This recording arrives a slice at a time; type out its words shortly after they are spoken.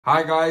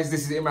Hi guys,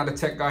 this is Imad the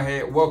Tech Guy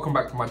here. Welcome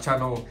back to my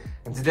channel,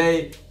 and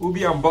today we'll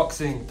be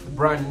unboxing the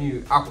brand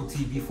new Apple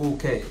TV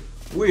 4K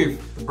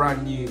with the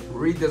brand new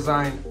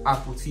redesigned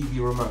Apple TV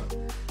Remote.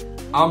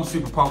 I'm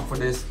super pumped for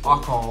this.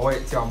 I can't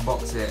wait to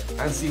unbox it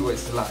and see what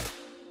it's like.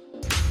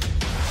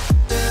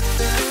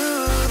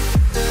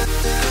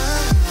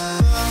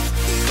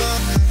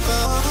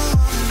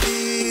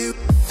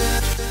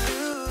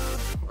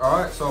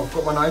 Alright, so I've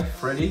got my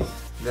knife ready.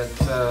 Let's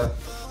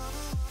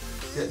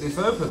get this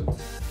open.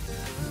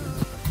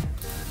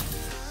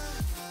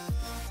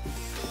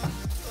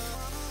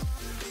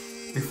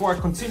 Before I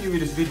continue with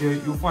this video,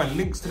 you'll find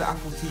links to the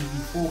Apple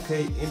TV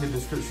 4K in the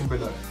description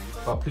below.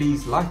 But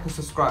please like and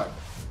subscribe.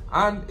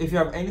 And if you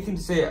have anything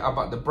to say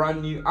about the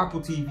brand new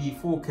Apple TV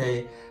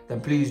 4K, then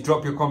please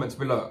drop your comments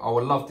below. I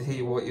would love to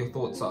hear what your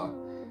thoughts are.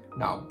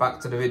 Now, back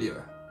to the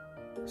video.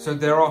 So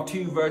there are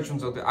two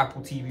versions of the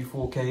Apple TV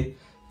 4K.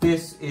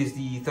 This is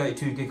the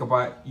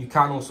 32GB. You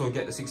can also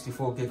get the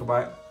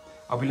 64GB.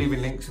 I'll be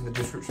leaving links in the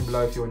description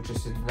below if you're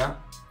interested in that.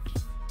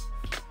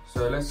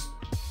 So let's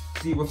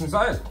see what's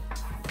inside.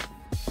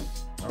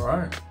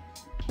 Alright.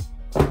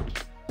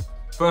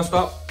 First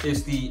up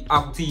is the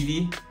Apple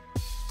TV.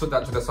 Put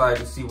that to the side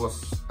to see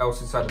what's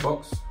else inside the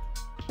box.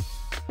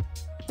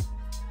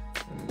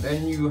 And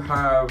then you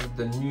have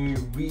the new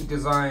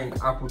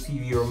redesigned Apple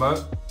TV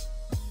Remote.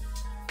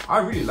 I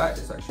really like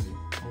this actually.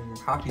 I'm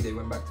happy they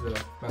went back to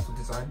the metal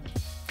design.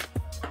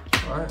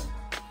 Alright.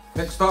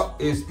 Next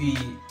up is the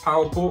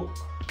power port.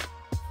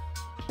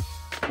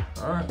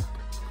 Alright.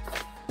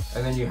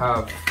 And then you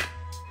have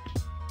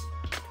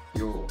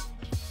your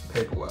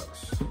paperwork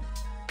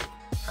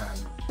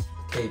and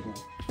cable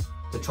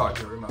to charge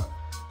your remote.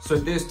 So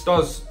this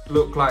does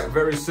look like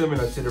very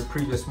similar to the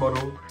previous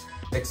model,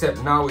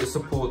 except now it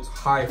supports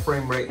high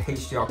frame rate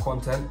HDR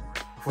content.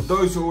 For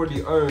those who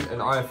already own an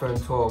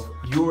iPhone 12,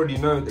 you already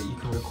know that you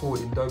can record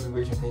in Dolby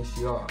Vision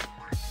HDR.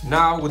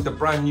 Now with the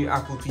brand new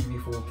Apple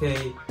TV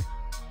 4K,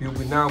 you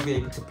will now be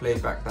able to play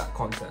back that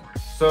content.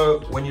 So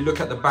when you look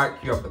at the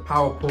back, you have the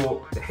power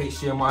port, the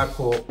HDMI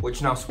port,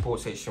 which now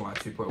supports HDMI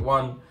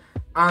 2.1,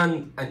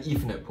 and an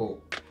Ethernet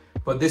port.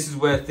 But this is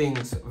where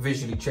things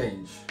visually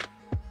change.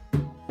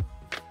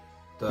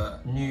 The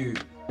new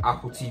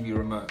Apple TV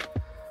Remote.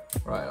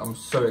 Right, I'm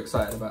so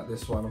excited about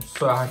this one. I'm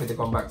so happy they've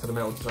gone back to the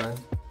metal design.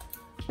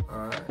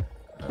 Alright.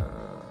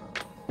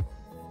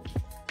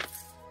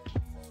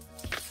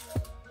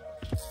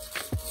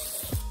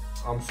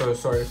 I'm so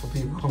sorry for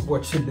people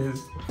watching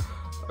this.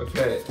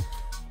 Okay.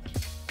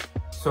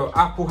 So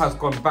Apple has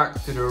gone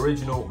back to the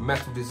original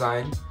metal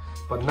design,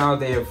 but now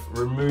they have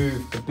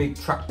removed the big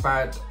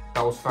trackpad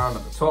that was found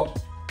at the top.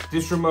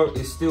 This remote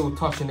is still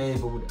touch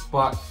enabled,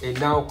 but it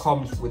now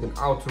comes with an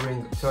outer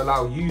ring to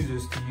allow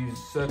users to use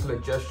circular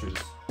gestures.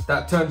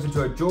 That turns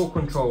into a dual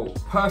control,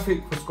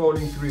 perfect for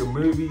scrolling through your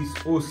movies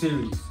or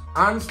series,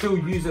 and still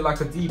use it like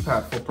a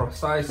D-pad for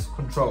precise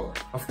control.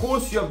 Of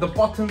course, you have the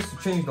buttons to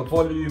change the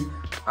volume,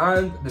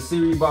 and the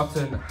Siri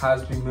button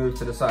has been moved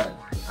to the side.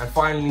 And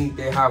finally,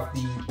 they have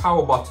the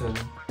power button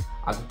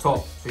at the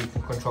top so you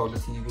can control the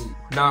TV.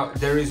 Now,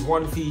 there is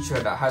one feature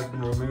that has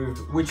been removed,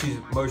 which is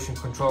motion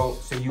control.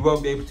 So you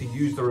won't be able to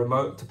use the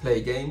remote to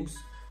play games,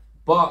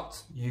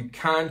 but you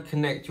can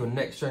connect your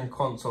next-gen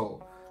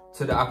console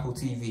to the Apple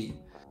TV.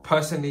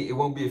 Personally, it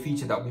won't be a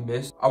feature that we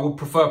missed. I would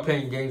prefer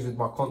playing games with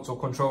my console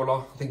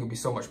controller. I think it'll be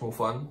so much more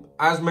fun.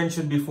 As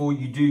mentioned before,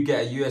 you do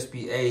get a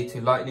USB-A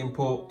to Lightning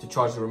port to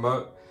charge the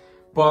remote,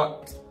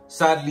 but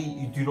sadly,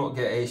 you do not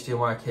get a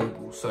HDMI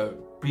cable, so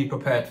be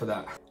prepared for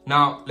that.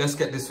 Now, let's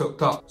get this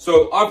hooked up.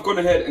 So I've gone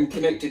ahead and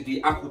connected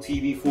the Apple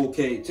TV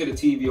 4K to the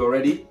TV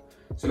already.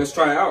 So let's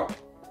try it out.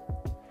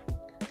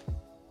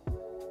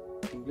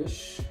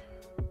 English.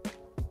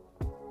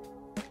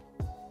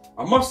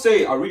 I must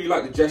say, I really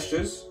like the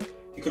gestures.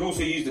 You can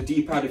also use the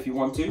D-pad if you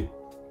want to.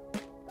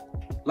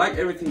 Like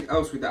everything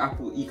else with the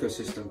Apple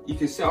ecosystem, you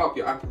can set up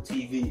your Apple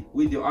TV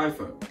with your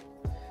iPhone.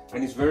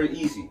 And it's very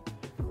easy.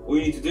 All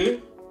you need to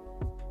do,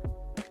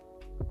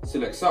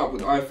 select set up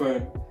with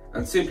iPhone,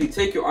 and simply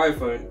take your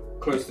iPhone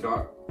close to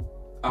the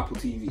Apple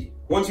TV.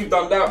 Once you've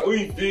done that, all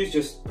you need to do is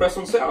just press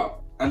on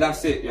setup. And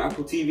that's it, your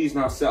Apple TV is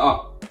now set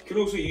up. You can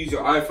also use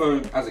your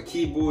iPhone as a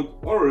keyboard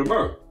or a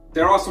remote.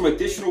 There are some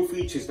additional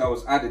features that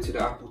was added to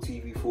the Apple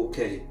TV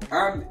 4K,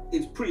 and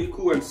it's pretty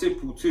cool and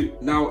simple too.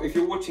 Now, if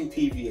you're watching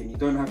TV and you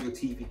don't have your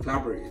TV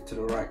calibrated to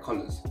the right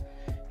colors,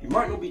 you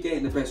might not be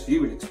getting the best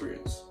viewing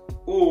experience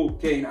or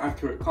getting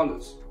accurate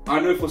colors. I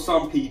know for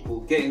some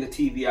people, getting the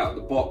TV out of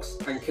the box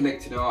and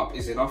connecting it up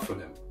is enough for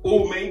them.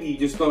 Or maybe you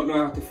just don't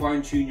know how to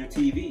fine tune your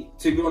TV.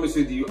 To be honest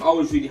with you, I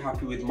was really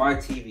happy with my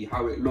TV,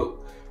 how it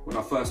looked when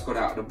I first got it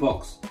out of the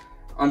box,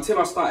 until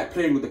I started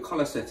playing with the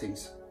color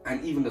settings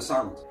and even the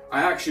sound.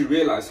 I actually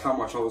realized how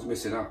much I was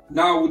missing out.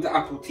 Now with the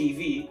Apple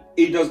TV,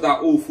 it does that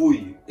all for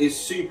you. It's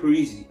super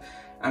easy.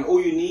 And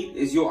all you need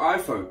is your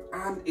iPhone,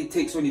 and it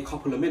takes only a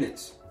couple of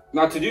minutes.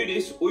 Now to do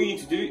this, all you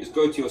need to do is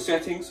go to your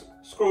settings,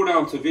 scroll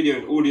down to video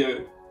and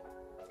audio,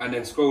 and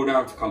then scroll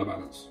down to color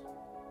balance.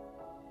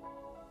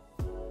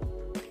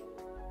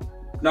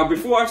 Now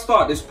before I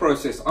start this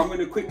process, I'm going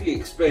to quickly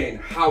explain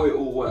how it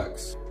all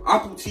works.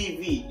 Apple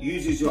TV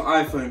uses your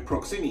iPhone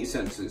proximity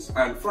sensors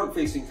and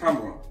front-facing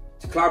camera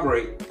to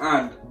collaborate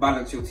and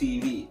balance your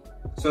TV.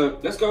 So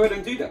let's go ahead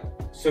and do that.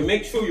 So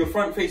make sure your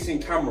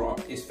front-facing camera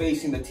is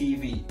facing the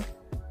TV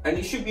and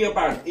it should be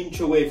about an inch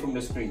away from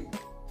the screen.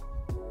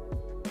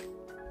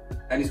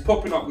 And it's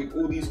popping up with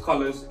all these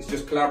colors. It's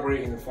just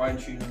collaborating and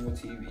fine-tuning your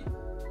TV.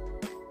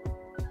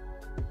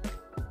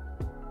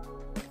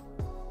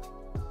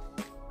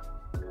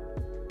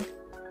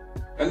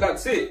 And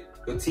that's it.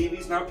 Your TV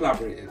is now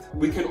collaborated.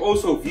 We can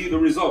also view the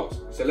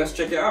results. So let's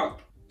check it out.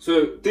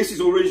 So this is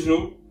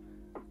original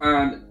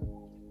and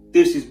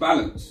this is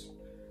balance.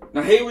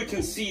 Now here we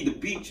can see the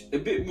beach a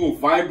bit more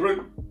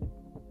vibrant.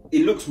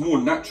 It looks more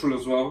natural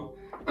as well.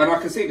 And I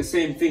can say the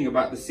same thing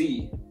about the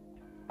sea.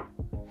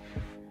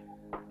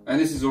 And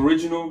this is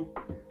original.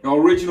 Now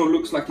original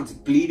looks like it's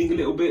bleeding a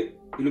little bit.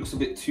 It looks a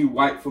bit too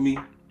white for me.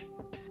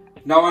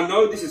 Now I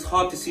know this is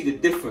hard to see the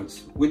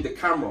difference with the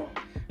camera,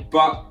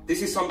 but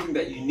this is something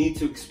that you need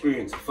to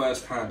experience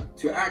firsthand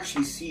to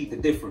actually see the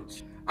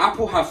difference.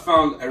 Apple have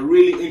found a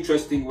really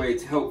interesting way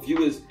to help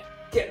viewers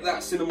get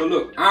that cinema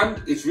look,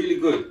 and it's really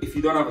good if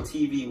you don't have a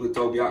TV with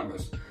Dolby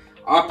Atmos.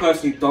 I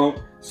personally don't,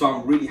 so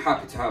I'm really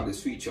happy to have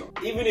this feature.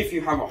 Even if you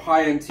have a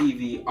high-end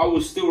TV, I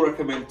would still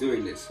recommend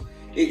doing this.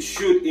 It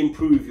should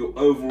improve your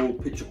overall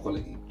picture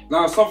quality.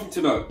 Now, something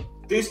to note,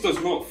 this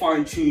does not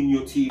fine-tune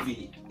your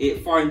TV.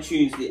 It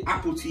fine-tunes the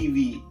Apple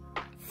TV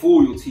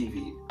for your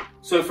TV.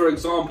 So for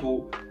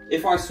example,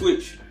 if I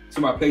switch to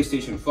my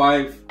PlayStation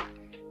 5,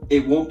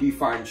 it won't be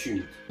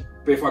fine-tuned.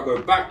 But if I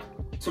go back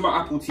to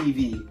my Apple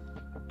TV,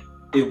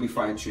 it'll be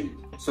fine-tuned.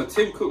 So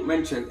Tim Cook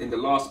mentioned in the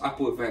last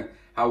Apple event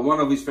how one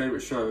of his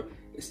favorite shows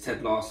is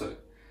Ted Lasso.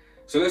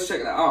 So let's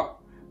check that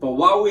out. But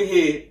while we're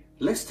here,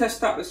 let's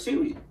test out the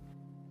Siri.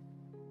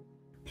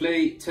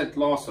 Play Ted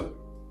Lasso.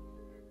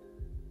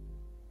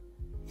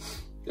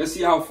 Let's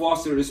see how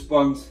fast it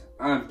responds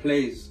and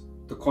plays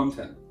the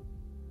content.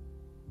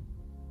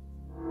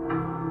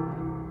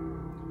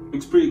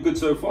 Looks pretty good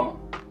so far.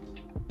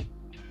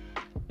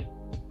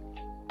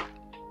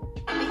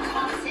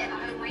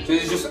 So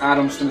this is just ad,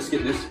 I'm just gonna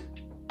skip this.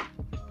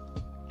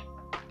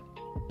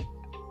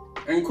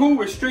 And cool,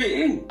 we're straight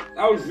in.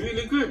 That was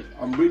really good.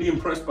 I'm really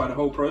impressed by the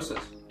whole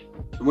process.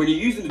 And when you're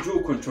using the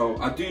dual control,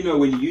 I do know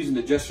when you're using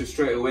the gesture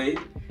straight away,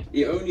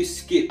 it only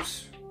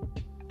skips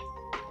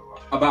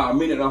about 1.5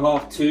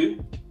 minutes,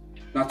 2.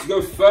 Now to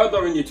go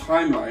further in your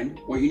timeline,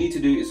 what you need to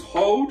do is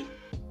hold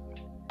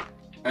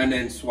and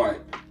then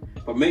swipe.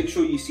 But make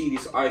sure you see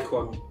this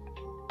icon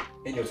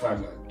in your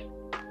timeline.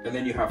 And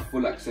then you have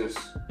full access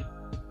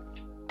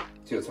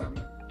to your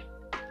timeline.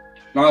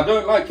 Now I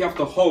don't like you have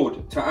to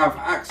hold to have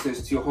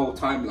access to your whole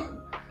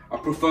timeline. I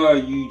prefer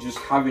you just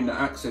having the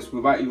access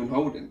without even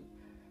holding.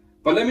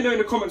 But let me know in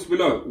the comments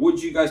below, what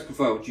do you guys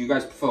prefer? Do you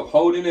guys prefer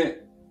holding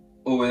it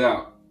or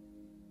without?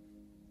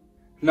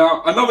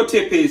 Now another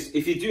tip is,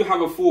 if you do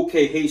have a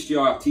 4K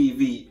HDR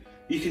TV,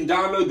 you can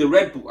download the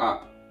Red Bull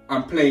app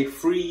and play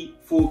free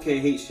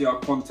 4K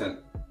HDR content.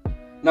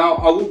 Now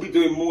I will be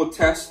doing more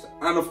tests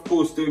and of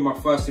course doing my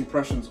first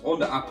impressions on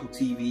the Apple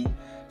TV,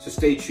 so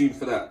stay tuned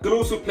for that. You can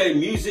also play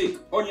music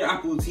on your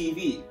Apple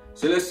TV,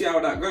 so let's see how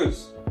that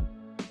goes.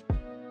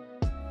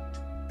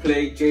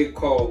 Play J.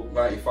 Cole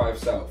 95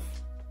 South.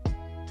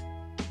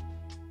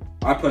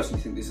 I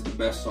personally think this is the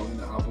best song in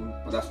the album,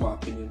 but that's my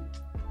opinion.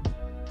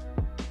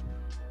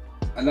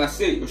 And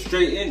that's it, you're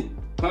straight in.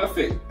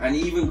 Perfect, and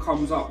even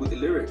comes up with the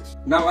lyrics.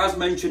 Now as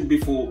mentioned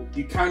before,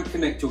 you can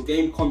connect your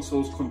game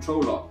console's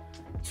controller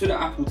to the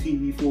Apple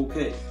TV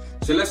 4K.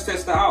 So let's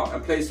test that out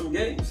and play some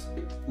games.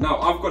 Now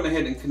I've gone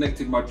ahead and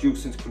connected my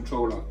DualSense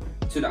controller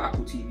to the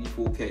Apple TV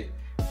 4K.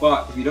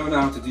 But if you don't know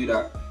how to do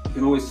that, you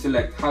can always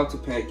select how to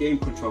pair game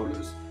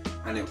controllers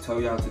and it'll tell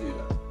you how to do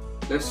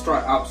that. Let's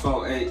try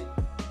Absol 8,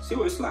 see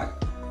what it's like.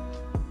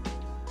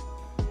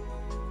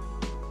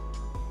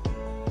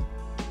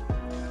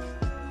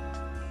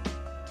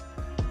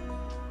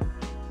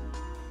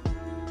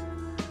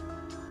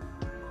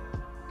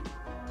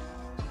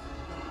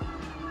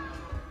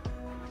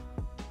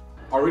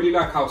 I really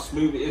like how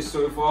smooth it is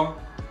so far.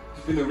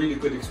 It's been a really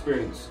good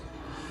experience.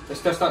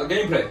 Let's test out the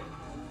gameplay.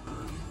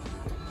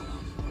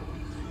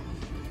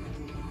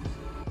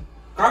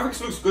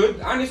 Graphics looks good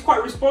and it's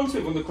quite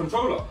responsive on the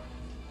controller.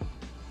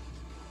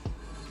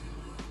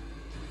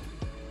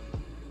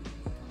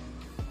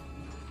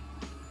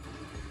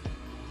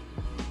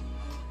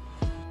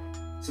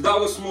 So that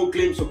was a small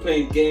glimpse of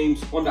playing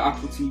games on the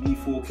Apple TV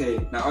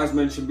 4K. Now as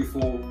mentioned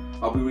before,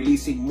 I'll be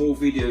releasing more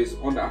videos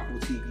on the Apple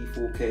TV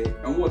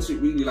 4K and what's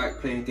it really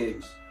like playing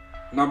games.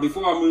 Now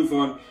before I move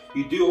on,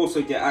 you do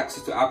also get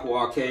access to Apple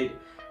Arcade.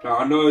 Now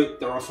I know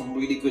there are some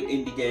really good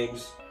indie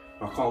games,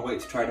 I can't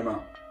wait to try them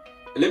out.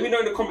 And let me know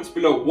in the comments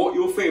below what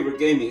your favourite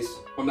game is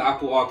on the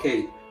Apple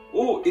Arcade,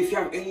 or if you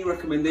have any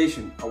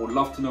recommendation, I would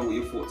love to know what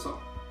your thoughts are.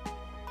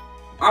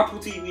 Apple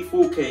TV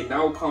 4K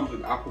now comes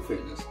with Apple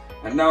Fitness,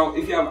 and now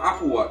if you have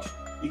Apple Watch,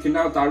 you can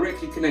now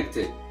directly connect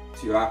it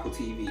to your Apple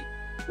TV.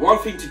 One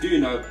thing to do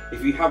now,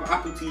 if you have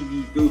Apple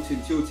TV built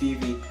into your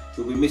TV,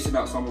 you'll be missing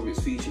out some of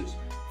its features.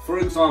 For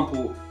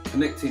example,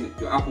 connecting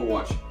your Apple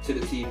Watch to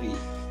the TV.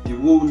 You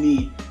will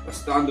need a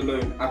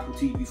standalone Apple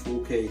TV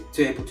 4K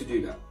to be able to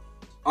do that.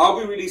 I'll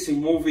be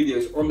releasing more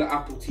videos on the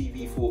Apple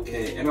TV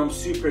 4K and I'm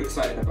super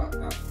excited about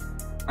that.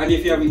 And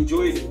if you have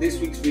enjoyed this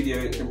week's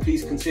video, then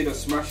please consider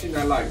smashing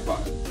that like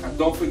button and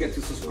don't forget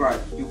to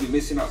subscribe. You'll be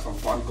missing out some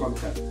fun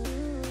content.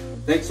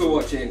 Thanks for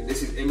watching.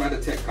 This is Imad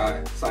the Tech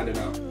Guy signing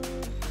out.